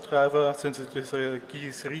source driver since it is a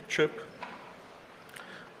GE3 chip.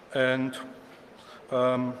 And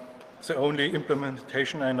the only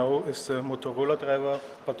implementation I know is the Motorola driver,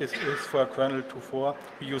 but this is for kernel 2.4.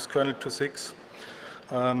 We use kernel 2.6.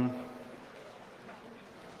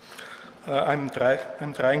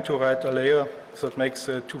 I'm trying to write a layer that makes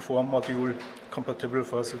the 2.4 module compatible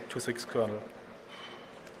for the 2.6 kernel.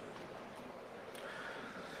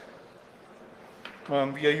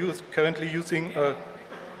 We are currently using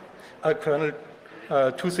a kernel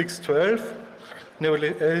 2.6.12. Nearly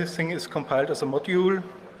everything is compiled as a module.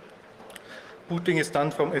 Booting is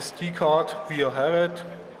done from SD card via HeyRed.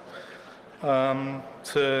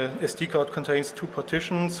 The SD card contains two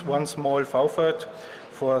partitions, one small VFAT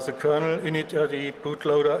for the kernel init.rd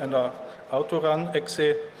bootloader and an autorun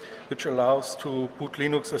exe, which allows to boot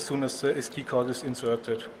Linux as soon as the SD card is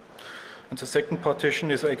inserted. And the second partition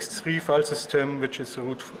is an X3 file system, which is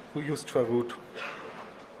used for root.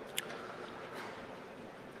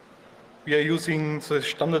 We are using the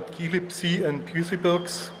standard glibc and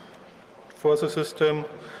busybooks for the system,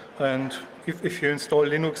 and if you install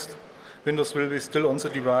Linux, Windows will be still on the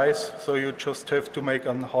device, so you just have to make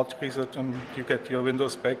a hard reset and you get your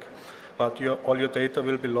Windows back, but all your data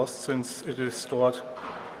will be lost since it is stored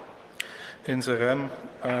in the RAM,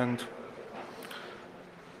 and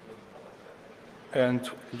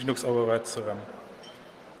Linux overrides the RAM.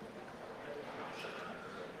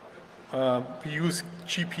 We use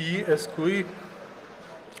GPE as GUI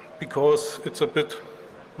because it's a bit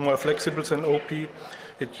more flexible than OP.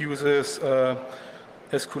 It uses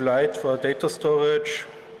SQLite for data storage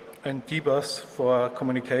and dbus for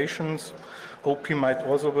communications. OP might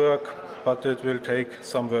also work, but it will take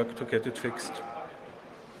some work to get it fixed.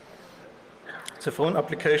 The phone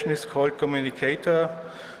application is called Communicator.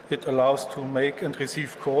 It allows to make and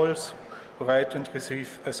receive calls, write and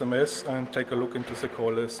receive SMS, and take a look into the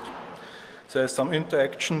call list. There's some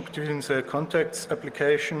interaction between the contacts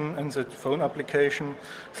application and the phone application.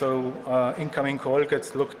 So incoming call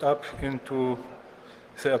gets looked up into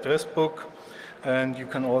the address book, and you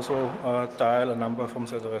can also dial a number from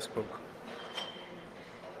the address book.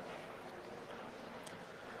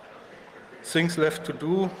 Things left to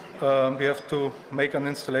do, we have to make an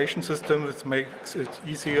installation system which makes it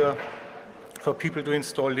easier for people to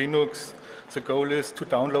install Linux. The goal is to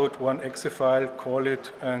download one exe file, call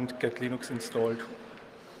it, and get Linux installed.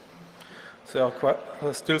 There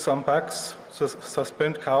are still some bugs. The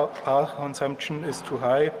suspend power consumption is too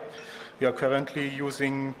high. We are currently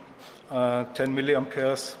using 10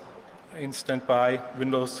 milliamperes in standby.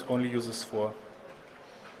 Windows only uses 4.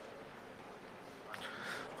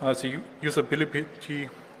 The usability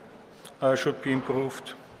should be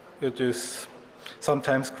improved. It is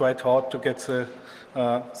sometimes quite hard to get the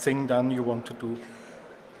thing done you want to do.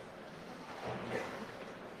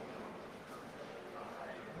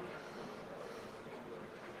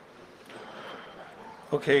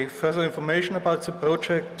 Okay, further information about the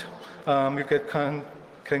project. You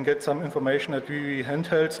can get some information at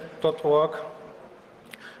www.handhelds.org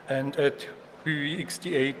and at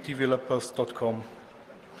www.xda-developers.com.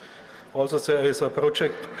 Also, there is a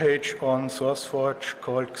project page on SourceForge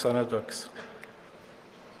called Xanadox.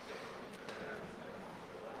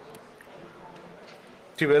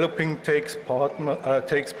 Developing takes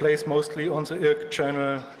place mostly on the IRC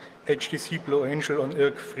channel HTC Blue Angel on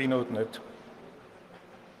IRC Freenode.net.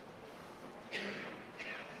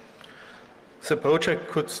 The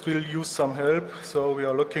project could still use some help, so we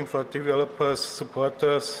are looking for developers,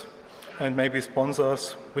 supporters, and maybe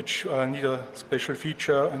sponsors which need a special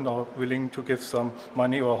feature and are willing to give some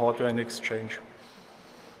money or hardware in exchange.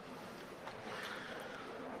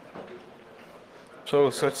 So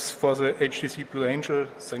that's for the HTC Blue Angel.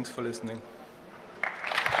 Thanks for listening.